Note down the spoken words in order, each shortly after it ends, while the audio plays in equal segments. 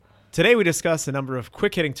Today we discuss a number of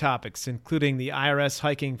quick-hitting topics, including the IRS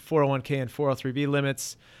hiking 401k and 403b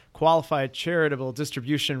limits, qualified charitable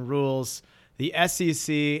distribution rules, the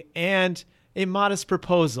SEC, and a modest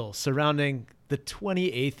proposal surrounding the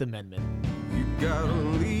 28th Amendment. You gotta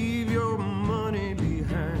leave your money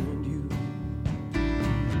behind you.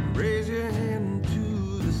 Raise your hand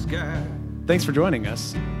to the sky. Thanks for joining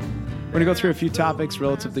us. We're going to go through a few topics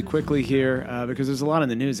relatively quickly here because there's a lot in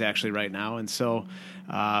the news actually right now. And so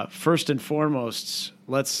first and foremost,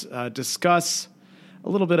 let's discuss a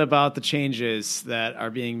little bit about the changes that are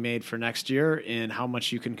being made for next year in how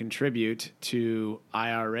much you can contribute to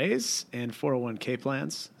IRAs and 401k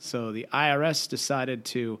plans. So the IRS decided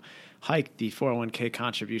to hike the 401k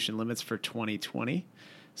contribution limits for 2020.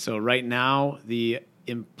 So right now, the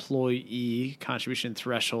employee contribution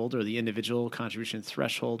threshold or the individual contribution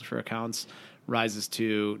threshold for accounts rises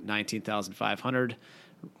to $19,500.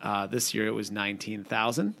 This year it was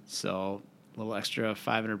 $19,000, so a little extra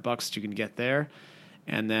 $500 you can get there.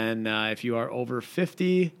 And then if you are over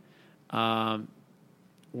 50, we're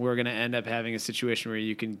going to end up having a situation where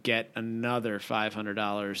you can get another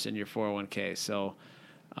 $500 in your 401k. So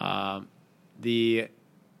the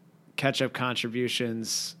catch-up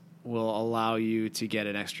contributions will allow you to get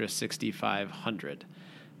an extra $6,500.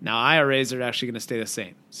 Now, IRAs are actually going to stay the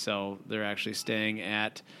same. So they're actually staying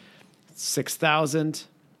at $6,000,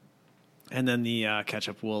 and then the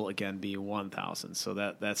catch-up will, again, be $1,000. So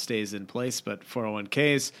that stays in place. But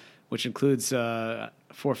 401ks, which includes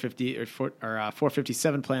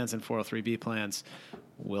 457 plans and 403b plans,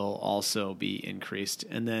 will also be increased.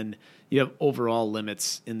 And then you have overall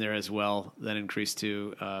limits in there as well that increase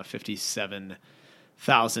to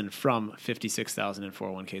 57,000 from 56,000 in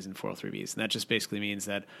 401ks and 403bs. And that just basically means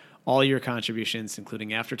that all your contributions,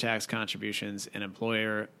 including after-tax contributions and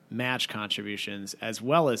employer match contributions, as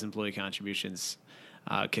well as employee contributions,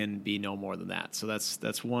 can be no more than that. So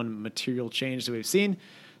that's one material change that we've seen.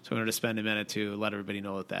 So I'm going to spend a minute to let everybody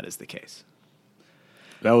know that that is the case.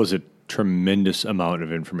 That was a tremendous amount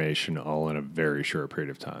of information all in a very short period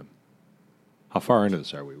of time. How far into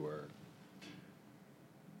this are we? We're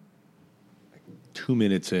 2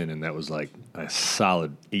 minutes in, and that was like a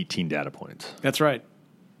solid 18 data points. That's right.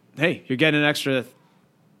 Hey, you're getting an extra,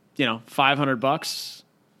 $500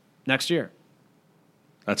 next year.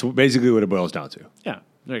 That's basically what it boils down to. Yeah,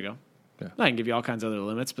 there you go. Yeah. I can give you all kinds of other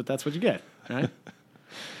limits, but that's what you get, right?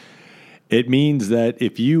 It means that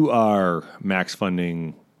if you are max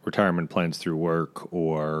funding retirement plans through work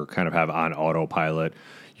or kind of have on autopilot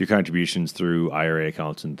your contributions through IRA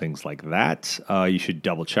accounts and things like that, you should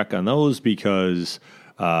double check on those because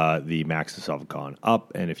the maxes have gone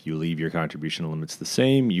up. And if you leave your contribution limits the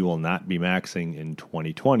same, you will not be maxing in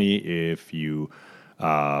 2020 if you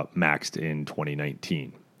maxed in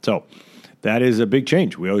 2019. So that is a big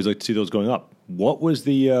change. We always like to see those going up. What was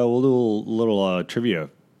the little trivia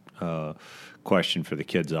question for the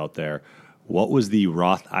kids out there? What was the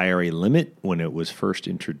Roth IRA limit when it was first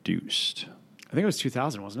introduced? I think it was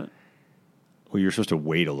 2000, wasn't it? Well, you're supposed to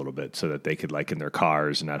wait a little bit so that they could, like in their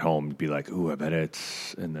cars and at home, be like, "Ooh, I bet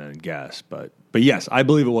it's," and then guess. But yes, I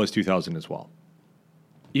believe it was 2000 as well.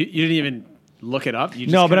 You didn't even look it up? You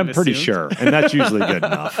just no, but kind I'm of pretty assumed? sure, and that's usually good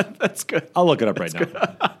enough. That's good. I'll look it up right now.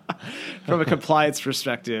 From a compliance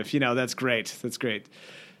perspective, that's great. That's great.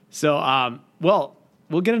 So, we'll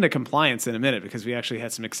get into compliance in a minute because we actually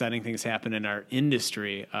had some exciting things happen in our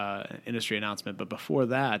industry announcement. But before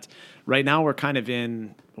that, right now we're kind of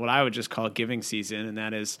in what I would just call giving season, and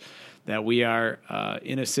that is that we are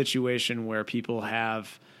in a situation where people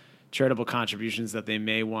have charitable contributions that they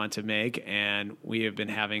may want to make, and we have been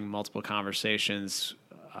having multiple conversations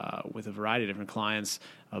with a variety of different clients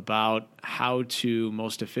about how to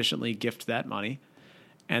most efficiently gift that money,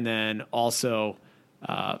 and then also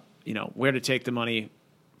where to take the money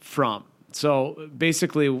from. So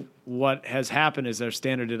basically what has happened is our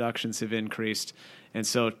standard deductions have increased. And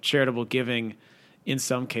so charitable giving in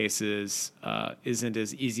some cases isn't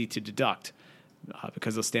as easy to deduct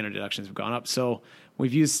because those standard deductions have gone up. So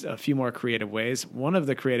we've used a few more creative ways. One of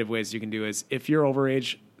the creative ways you can do is if you're over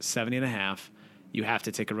age 70 and a half, you have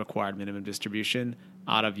to take a required minimum distribution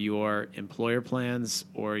out of your employer plans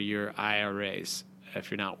or your IRAs if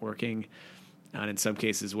you're not working, and in some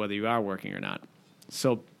cases whether you are working or not.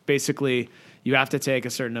 So basically, you have to take a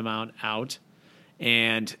certain amount out.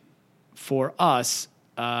 And for us,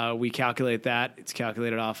 we calculate that. It's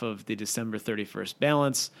calculated off of the December 31st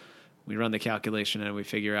balance. We run the calculation and we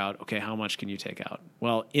figure out, okay, how much can you take out?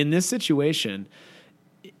 Well, in this situation,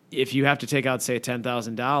 if you have to take out, say,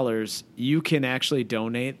 $10,000, you can actually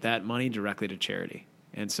donate that money directly to charity.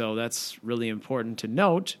 And so that's really important to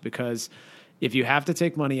note because if you have to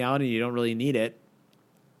take money out and you don't really need it,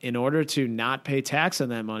 in order to not pay tax on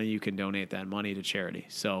that money, you can donate that money to charity.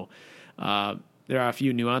 So there are a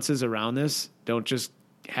few nuances around this. Don't just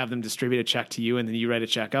have them distribute a check to you and then you write a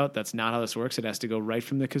check out. That's not how this works. It has to go right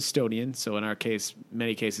from the custodian. So in our case,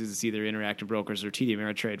 many cases, it's either Interactive Brokers or TD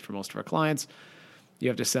Ameritrade for most of our clients. You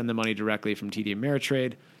have to send the money directly from TD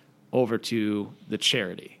Ameritrade over to the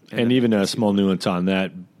charity. And even a small nuance on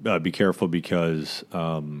that, be careful because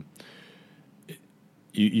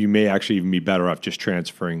you may actually even be better off just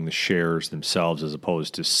transferring the shares themselves as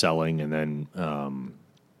opposed to selling and then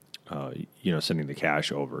sending the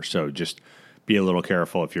cash over. So just be a little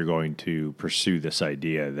careful if you're going to pursue this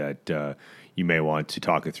idea that you may want to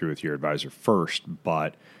talk it through with your advisor first.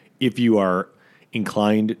 But if you are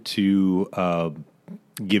inclined to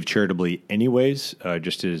give charitably anyways,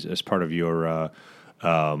 just as part of your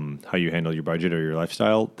how you handle your budget or your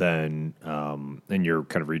lifestyle, then you're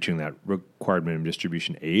kind of reaching that required minimum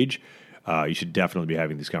distribution age, you should definitely be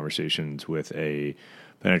having these conversations with a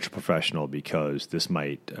financial professional because this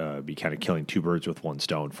might be kind of killing two birds with one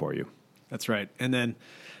stone for you. That's right. And then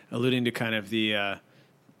alluding to kind of the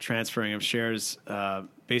transferring of shares,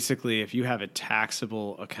 basically if you have a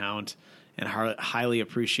taxable account and highly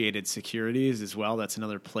appreciated securities as well, that's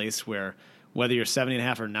another place where whether you're 70 and a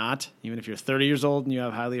half or not, even if you're 30 years old and you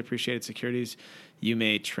have highly appreciated securities, you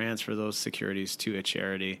may transfer those securities to a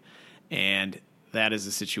charity. And that is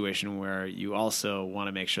a situation where you also want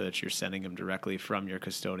to make sure that you're sending them directly from your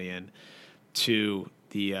custodian to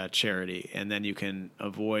the charity. And then you can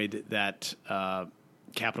avoid that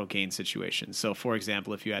capital gain situation. So, for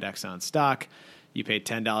example, if you had Exxon stock, you paid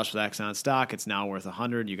 $10 for the Exxon stock, it's now worth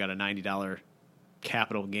 $100, you got a $90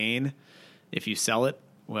 capital gain. If you sell it,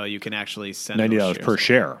 well, you can actually send $90 per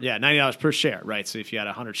share. Yeah, $90 per share, right? So if you had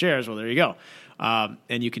 100 shares, well, there you go.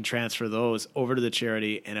 And you can transfer those over to the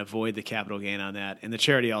charity and avoid the capital gain on that. And the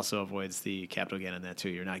charity also avoids the capital gain on that too.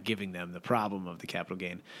 You're not giving them the problem of the capital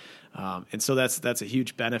gain. And so that's a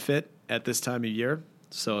huge benefit at this time of year.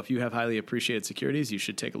 So if you have highly appreciated securities, you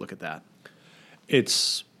should take a look at that.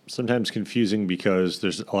 It's sometimes confusing because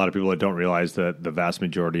there's a lot of people that don't realize that the vast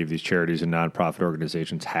majority of these charities and nonprofit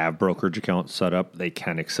organizations have brokerage accounts set up. They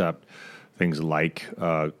can accept things like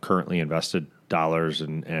currently invested dollars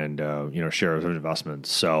and shares of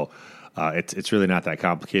investments. So it's really not that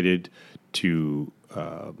complicated to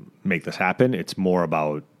make this happen. It's more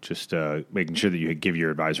about just making sure that you give your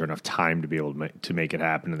advisor enough time to be able to make it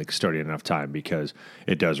happen and the custodian enough time because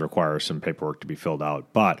it does require some paperwork to be filled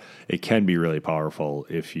out. But it can be really powerful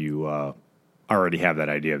if you already have that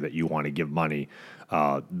idea that you want to give money.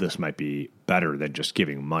 This might be better than just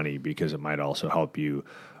giving money because it might also help you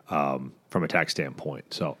from a tax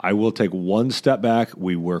standpoint. So I will take one step back.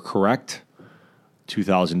 We were correct.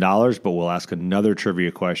 $2,000, but we'll ask another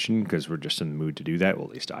trivia question because we're just in the mood to do that. Well,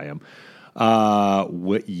 at least I am.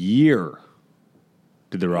 What year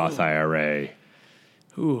did the Roth IRA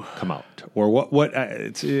come out? Or what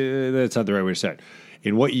that's not the right way to say it.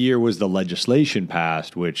 In what year was the legislation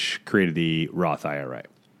passed which created the Roth IRA?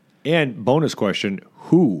 And bonus question,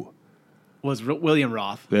 who? Was William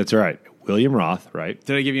Roth. That's right. William Roth, right?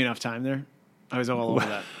 Did I give you enough time there? I was all over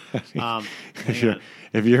that.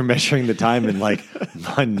 If you're measuring the time in like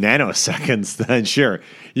nanoseconds, then sure,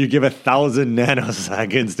 you give 1,000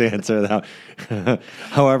 nanoseconds to answer that.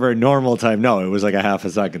 However, normal time, no, it was like a half a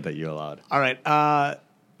second that you allowed. All right.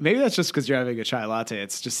 Maybe that's just because you're having a chai latte.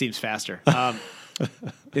 It just seems faster.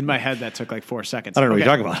 In my head, that took like 4 seconds. I don't know what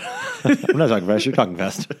you're talking about. I'm not talking fast. You're talking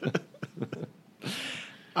fast.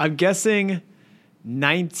 I'm guessing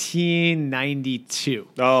 1992.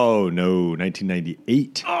 Oh, no,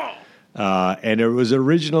 1998. Oh. And it was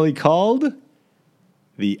originally called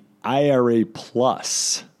the IRA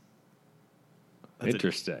Plus.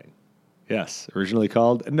 Interesting. Yes, originally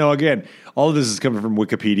called. No, again, all of this is coming from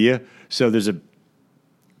Wikipedia, so there's a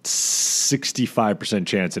 65%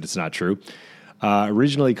 chance that it's not true.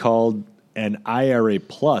 Originally called an IRA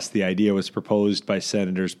Plus, the idea was proposed by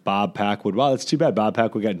Senators Bob Packwood. Wow, that's too bad. Bob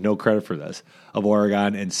Packwood got no credit for this, of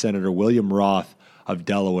Oregon, and Senator William Roth of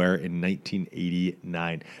Delaware in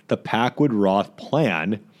 1989. The Packwood-Roth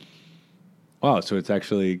plan. Wow, so it's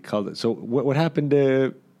actually called. So what happened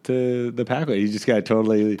to the Packwood? He just got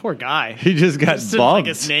totally. Poor guy. He just got bumped. Like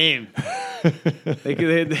his name.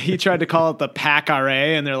 He tried to call it the Pack RA,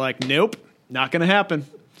 and they're like, nope, not going to happen.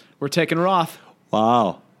 We're taking Roth.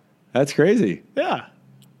 Wow, that's crazy. Yeah.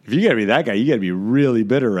 If you got to be that guy, you got to be really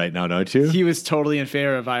bitter right now, don't you? He was totally in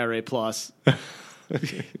favor of IRA Plus.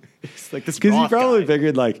 It's like this because he probably guy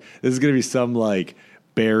figured like this is going to be some like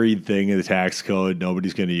buried thing in the tax code.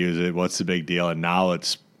 Nobody's going to use it. What's the big deal? And now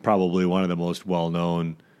it's probably one of the most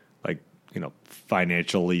well-known like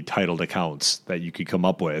financially titled accounts that you could come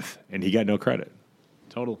up with, and he got no credit.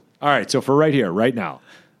 Total. All right, so for right here, right now,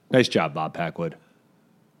 nice job, Bob Packwood.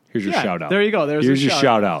 Here's your shout out. There you go. Here's your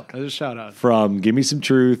shout out. There's a shout out from Give Me Some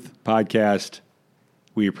Truth podcast.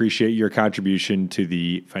 We appreciate your contribution to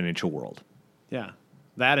the financial world. Yeah,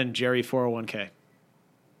 that and Jerry 401k.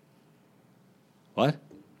 What?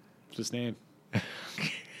 It's his name.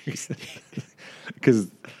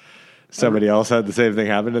 Because somebody else had the same thing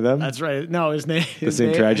happen to them? That's right. No, his name. The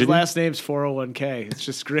same tragedy? His last name's 401k. It's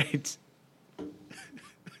just great.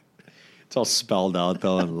 It's all spelled out,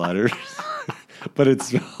 though, in letters. But it's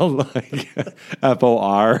spelled like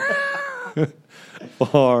F-O-R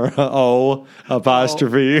or O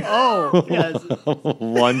apostrophe. Oh, yes.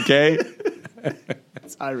 1K.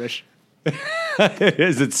 It's Irish. It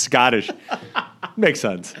is. It's Scottish. Makes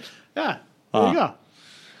sense. Yeah. There you go.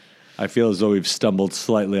 I feel as though we've stumbled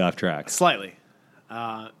slightly off track. Slightly.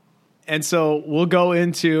 And so we'll go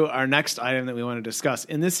into our next item that we want to discuss.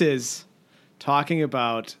 And this is talking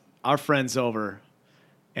about our friends over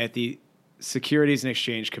at the Securities and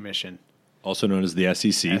Exchange Commission. Also known as the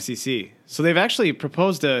SEC. SEC. So they've actually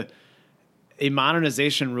proposed a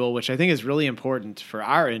modernization rule, which I think is really important for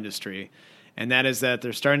our industry. And that is that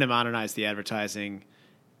they're starting to modernize the advertising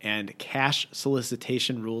and cash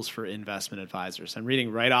solicitation rules for investment advisors. I'm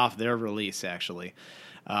reading right off their release, actually.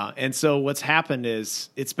 And so what's happened is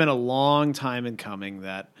it's been a long time in coming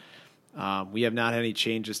that we have not had any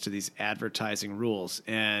changes to these advertising rules.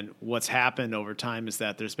 And what's happened over time is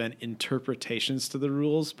that there's been interpretations to the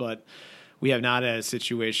rules, but we have not had a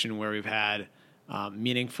situation where we've had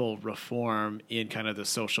meaningful reform in kind of the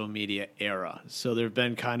social media era. So there have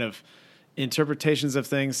been kind of interpretations of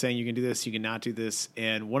things saying you can do this, you can not do this.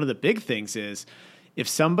 And one of the big things is if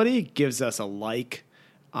somebody gives us a like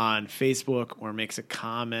on Facebook or makes a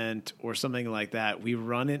comment or something like that, we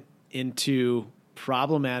run it into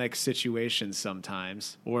problematic situations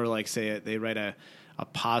sometimes. Or like say they write a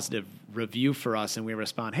positive review for us and we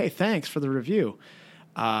respond, hey, thanks for the review.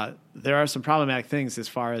 There are some problematic things as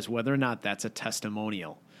far as whether or not that's a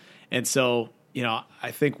testimonial. And so,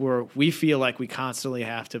 I think we feel like we constantly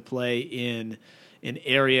have to play in an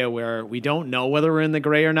area where we don't know whether we're in the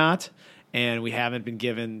gray or not, and we haven't been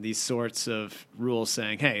given these sorts of rules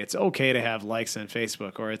saying, hey, it's okay to have likes on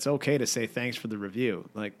Facebook, or it's okay to say thanks for the review.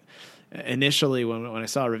 Like initially when I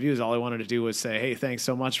saw reviews, all I wanted to do was say, hey, thanks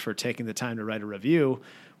so much for taking the time to write a review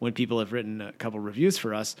when people have written a couple reviews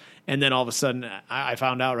for us. And then all of a sudden I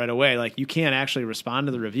found out right away, like you can't actually respond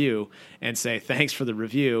to the review and say, thanks for the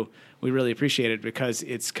review. We really appreciate it, because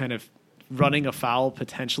it's kind of running afoul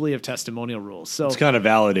potentially of testimonial rules. So it's kind of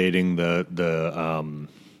validating the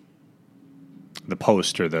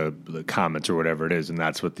post or the comments or whatever it is, and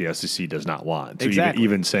that's what the SEC does not want. So exactly.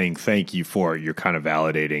 even saying thank you for it, you're kind of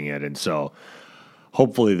validating it. And so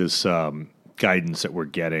hopefully this guidance that we're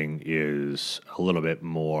getting is a little bit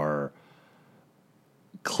more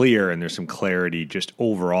clear, and there's some clarity just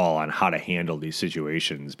overall on how to handle these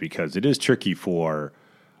situations, because it is tricky for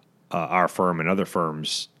our firm and other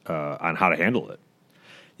firms on how to handle it.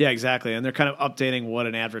 Yeah, exactly. And they're kind of updating what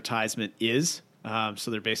an advertisement is. So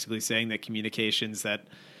they're basically saying that communications that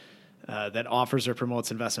offers or promotes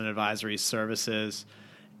investment advisory services,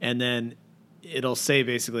 and then it'll say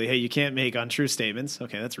basically, hey, you can't make untrue statements.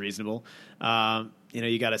 Okay, that's reasonable.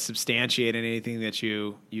 You got to substantiate anything that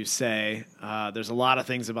you say. There's a lot of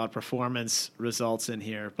things about performance results in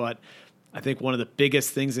here, but I think one of the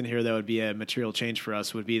biggest things in here that would be a material change for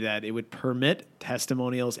us would be that it would permit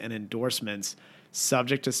testimonials and endorsements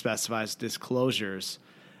subject to specified disclosures,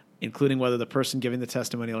 including whether the person giving the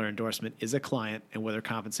testimonial or endorsement is a client and whether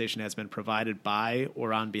compensation has been provided by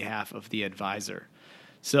or on behalf of the advisor.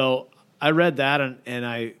 So I read that and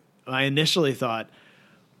I initially thought,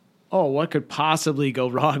 oh, what could possibly go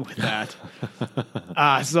wrong with that?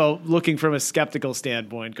 So looking from a skeptical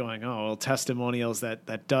standpoint, going, oh, well, testimonials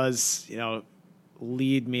that does,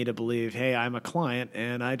 lead me to believe, hey, I'm a client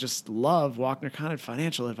and I just love Walkner Condon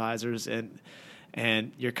Financial Advisors, and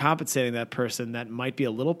you're compensating that person. That might be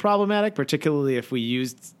a little problematic, particularly if we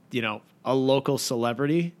used, a local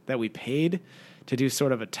celebrity that we paid to do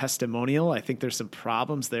sort of a testimonial. I think there's some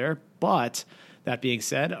problems there, but that being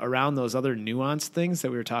said, around those other nuanced things that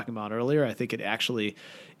we were talking about earlier, I think it actually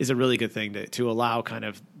is a really good thing to allow kind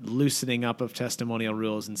of loosening up of testimonial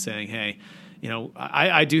rules and saying, hey,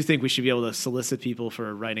 I do think we should be able to solicit people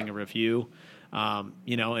for writing a review.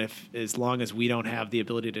 If as long as we don't have the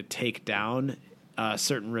ability to take down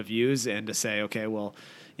certain reviews and to say, okay, well,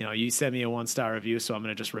 you send me a 1-star review, so I'm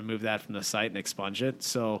going to just remove that from the site and expunge it.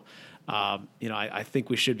 So, I think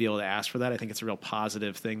we should be able to ask for that. I think it's a real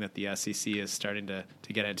positive thing that the SEC is starting to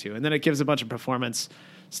get into. And then it gives a bunch of performance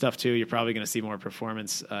stuff too. You're probably going to see more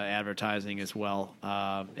performance advertising as well.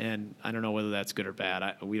 And I don't know whether that's good or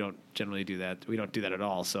bad. We don't generally do that. We don't do that at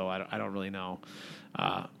all. So I don't really know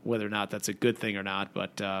whether or not that's a good thing or not.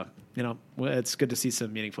 But, it's good to see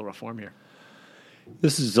some meaningful reform here.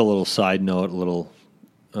 This is a little side note, a little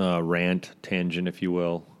rant, tangent, if you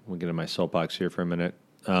will. We'll get in my soapbox here for a minute.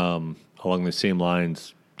 Along the same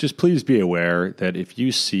lines, just please be aware that if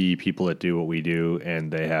you see people that do what we do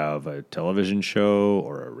and they have a television show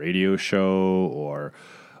or a radio show or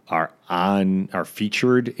are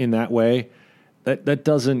featured in that way, that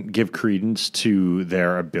doesn't give credence to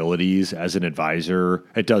their abilities as an advisor.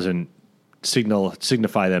 It doesn't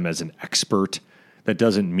signify them as an expert. That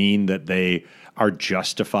doesn't mean that they are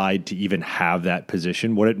justified to even have that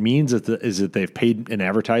position. What it means is that they've paid an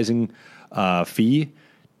advertising fee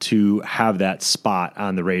to have that spot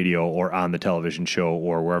on the radio or on the television show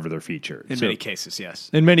or wherever they're featured. In many cases, yes.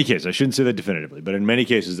 In many cases. I shouldn't say that definitively, but in many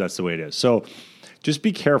cases, that's the way it is. So just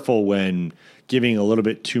be careful when giving a little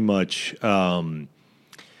bit too much, how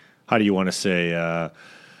do you want to say,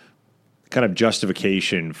 kind of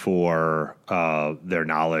justification for their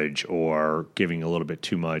knowledge or giving a little bit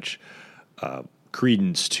too much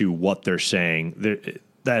credence to what they're saying.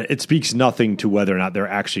 That it speaks nothing to whether or not they're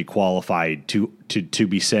actually qualified to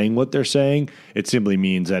be saying what they're saying. It simply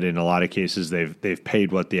means that in a lot of cases they've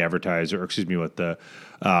paid what the advertiser, or excuse me, what the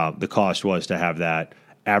cost was to have that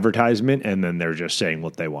advertisement, and then they're just saying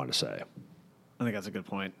what they want to say. I think that's a good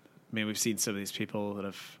point. I mean, we've seen some of these people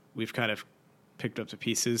that we've kind of picked up to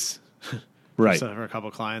pieces, right? For a couple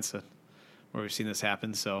of clients where we've seen this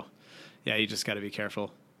happen. So, yeah, you just got to be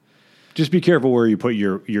careful. Just be careful where you put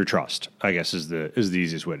your trust, I guess is the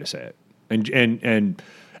easiest way to say it. And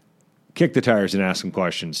kick the tires and ask some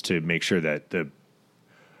questions to make sure that the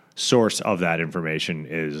source of that information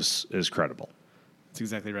is credible. That's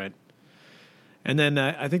exactly right. And then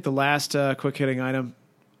I think the last quick hitting item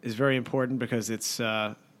is very important because it's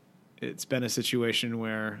been a situation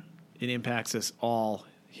where it impacts us all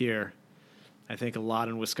here. I think a lot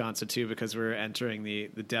in Wisconsin too, because we're entering the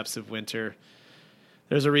depths of winter.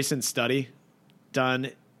 There's a recent study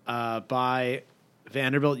done by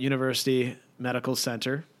Vanderbilt University Medical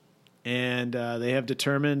Center, and they have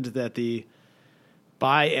determined that the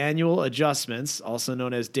biannual adjustments, also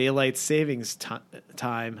known as daylight savings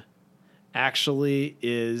time, actually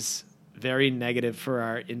is very negative for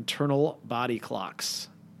our internal body clocks.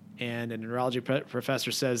 And a neurology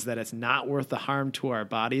professor says that it's not worth the harm to our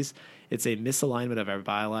bodies. It's a misalignment of our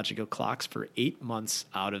biological clocks for 8 months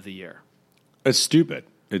out of the year. It's stupid.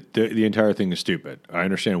 The entire thing is stupid. I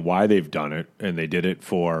understand why they've done it, and they did it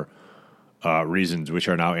for reasons which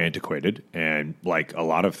are now antiquated. And like a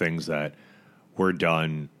lot of things that were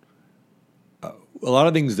done, a lot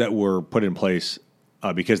of things that were put in place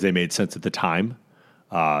because they made sense at the time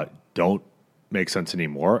don't make sense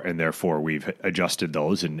anymore, and therefore we've adjusted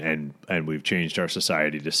those and we've changed our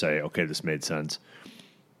society to say, okay, this made sense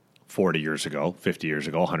 40 years ago, 50 years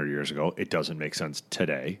ago, 100 years ago. It doesn't make sense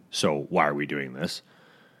today. So why are we doing this?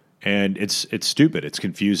 And it's stupid. It's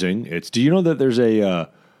confusing. Do you know that there's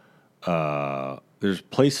there's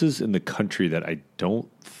places in the country that I don't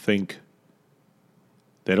think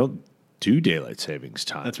they don't do daylight savings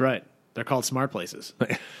time. That's right. They're called smart places.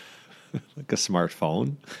 Like a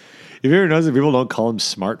smartphone. Have you ever noticed that people don't call them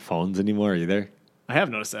smartphones anymore either? I have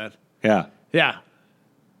noticed that. Yeah. Yeah.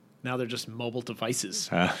 Now they're just mobile devices.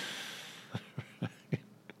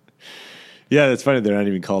 Yeah, that's funny. They're not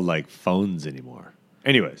even called like phones anymore.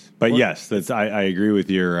 Anyways, but yes, I agree with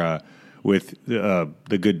your with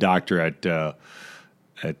the good doctor at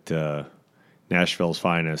Nashville's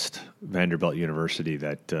finest, Vanderbilt University,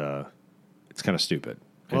 that it's kind of stupid.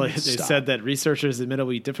 Well, they said that researchers admit it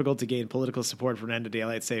will be difficult to gain political support for an end to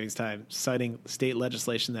daylight savings time, citing state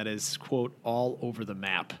legislation that is, quote, all over the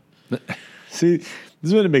map. See, this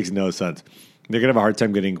is when it makes no sense. They're going to have a hard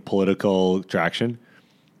time getting political traction.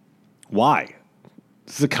 Why?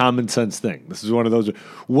 This is a common sense thing. This is one of those.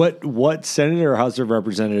 What senator or House of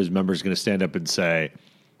Representatives member is going to stand up and say,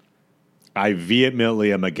 I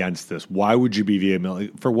vehemently am against this? Why would you be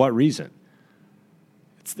vehemently? For what reason?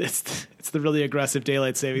 It's the really aggressive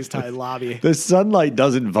daylight savings time lobby. The Sunlight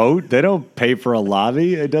doesn't vote. They don't pay for a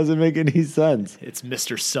lobby. It doesn't make any sense. It's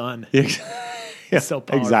Mr. Sun. Yeah, so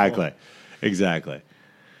powerful. Exactly.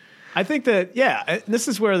 I think that, this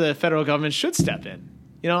is where the federal government should step in.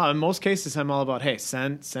 You know, in most cases, I'm all about, hey,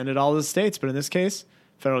 send it all to the states. But in this case,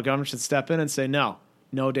 Federal government should step in and say no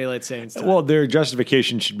daylight savings time. Well, their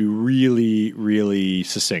justification should be really, really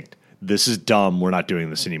succinct. This is dumb. We're not doing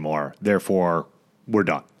this anymore. Therefore, we're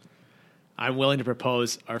done. I'm willing to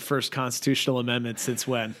propose our first constitutional amendment since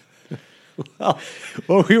when?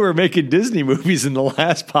 Well, we were making Disney movies in the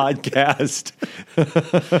last podcast.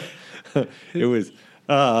 It was.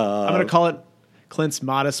 I'm going to call it Clint's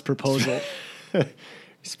modest proposal.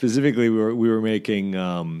 Specifically, we were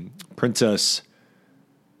making princess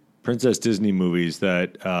Disney movies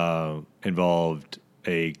that involved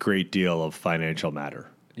a great deal of financial matter.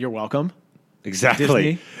 You're welcome.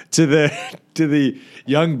 Exactly. Disney? To the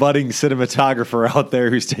young budding cinematographer out there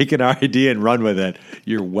who's taken our idea and run with it,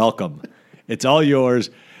 you're welcome. It's all yours.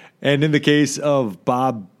 And in the case of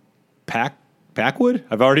Bob Packwood,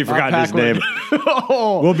 I've already forgotten his name.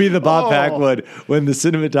 We'll be the Bob Packwood when the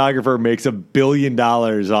cinematographer makes $1 billion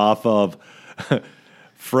off of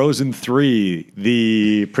Frozen 3,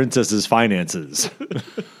 the princess's finances.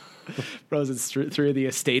 Frozen 3, the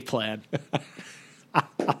estate plan.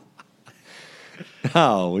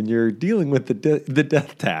 Now, when you're dealing with the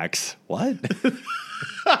death tax, what?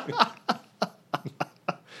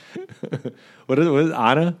 What is it?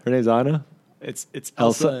 Anna? Her name's Anna? It's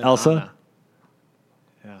Elsa? Elsa? Anna.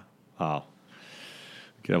 Yeah. Oh.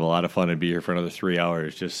 We could have a lot of fun and be here for another 3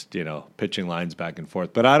 hours just, pitching lines back and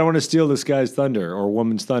forth. But I don't want to steal this guy's thunder or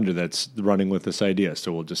woman's thunder that's running with this idea,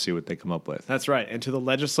 so we'll just see what they come up with. That's right. And to the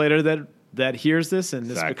legislator that hears this and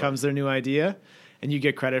this Exactly. becomes their new idea, and you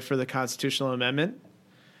get credit for the constitutional amendment,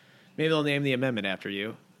 maybe they'll name the amendment after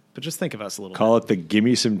you. But just think of us a little Call it the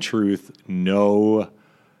Gimme Some Truth, No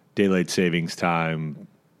Daylight Savings Time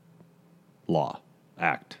Law,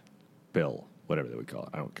 Act, Bill, whatever they would call it.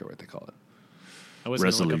 I don't care what they call it. I was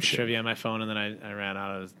going to look up the Resolution. trivia on my phone, and then I ran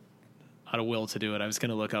out of will to do it. I was going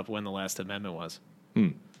to look up when the last amendment was.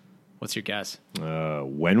 What's your guess?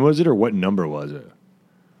 When was it or what number was it?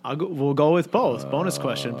 We'll go with both. Bonus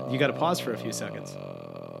question. You got to pause for a few seconds.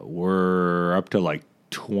 We're up to like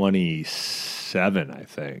 27, I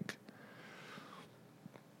think.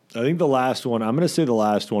 I think the last one, I'm going to say the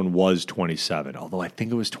last one was 27, although I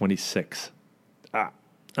think it was 26. I'm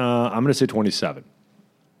going to say 27.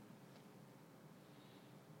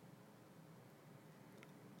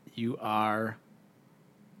 You are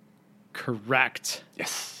correct.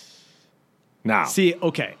 Yes. Now, See,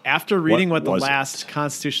 okay, after reading what the was last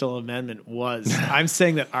constitutional amendment was, I'm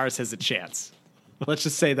saying that ours has a chance. Let's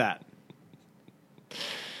just say that.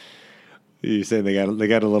 you're saying they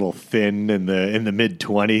got a little thin in the mid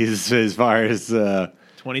 20s as far as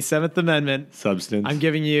 27th Amendment. substance. I'm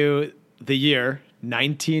giving you the year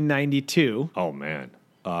 1992. Oh man,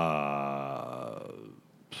 I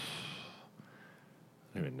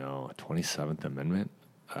don't even know. 27th Amendment.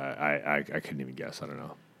 I couldn't even guess. I don't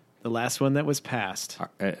know. The last one that was passed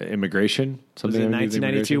Immigration. was Something in to do with 1992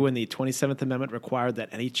 immigration? when the 27th Amendment required that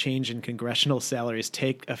any change in congressional salaries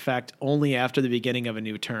take effect only after the beginning of a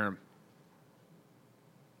new term.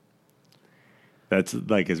 That's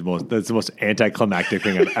the most anticlimactic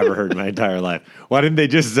thing I've ever heard in my entire life. Why didn't they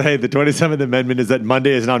just say the 27th Amendment is that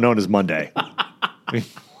Monday is now known as Monday?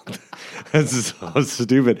 That's so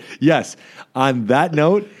stupid. Yes. On that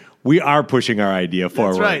note, we are pushing our idea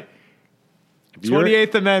forward. That's right. If you're-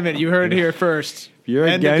 28th Amendment. You heard it here first. you're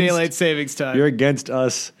End of against- daylight savings time. You're against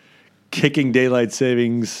us kicking daylight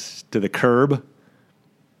savings to the curb.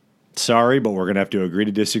 Sorry, but we're going to have to agree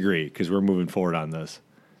to disagree because we're moving forward on this.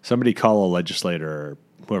 Somebody call a legislator or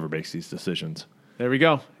whoever makes these decisions. There we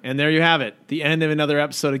go. And there you have it. The end of another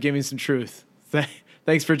episode of Give Me Some Truth.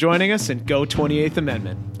 Thanks for joining us, and go 28th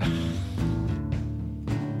Amendment.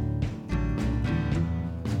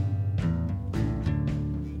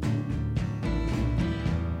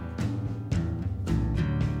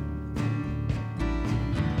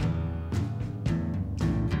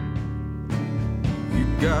 You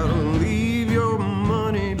gotta leave your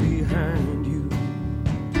money behind you.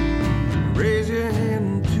 Raise your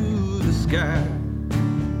hand to the sky.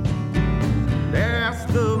 Ask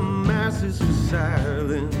the masses for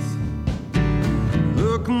silence.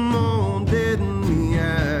 Look 'em all dead in the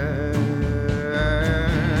eye.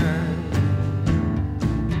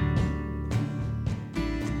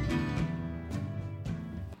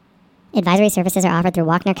 Advisory services are offered through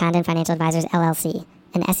Walkner Condon Financial Advisors, LLC,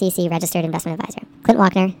 an SEC registered investment advisor. Clint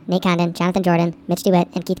Walkner, Nate Condon, Jonathan Jordan, Mitch DeWitt,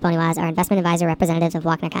 and Keith Bonywaz are investment advisor representatives of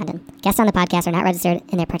Walkner Condon. Guests on the podcast are not registered,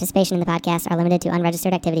 and their participation in the podcast are limited to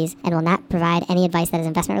unregistered activities and will not provide any advice that is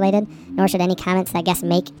investment related, nor should any comments that guests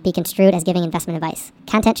make be construed as giving investment advice.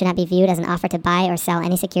 Content should not be viewed as an offer to buy or sell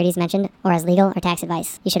any securities mentioned or as legal or tax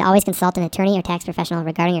advice. You should always consult an attorney or tax professional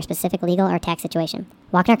regarding your specific legal or tax situation.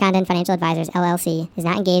 Walkner Condon Financial Advisors, LLC is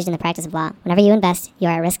not engaged in the practice of law. Whenever you invest, you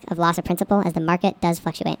are at risk of loss of principal as the market does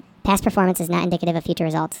fluctuate. Past performance is not indicative of future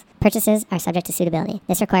results. Purchases are subject to suitability.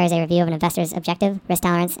 This requires a review of an investor's objective, risk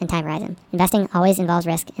tolerance, and time horizon. Investing always involves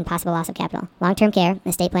risk and possible loss of capital. Long-term care,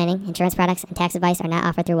 estate planning, insurance products, and tax advice are not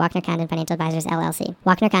offered through Walkner Condon Financial Advisors, LLC.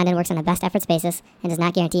 Walkner Condon works on a best efforts basis and does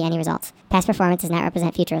not guarantee any results. Past performance does not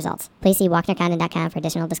represent future results. Please see WalknerCondon.com for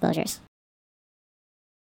additional disclosures.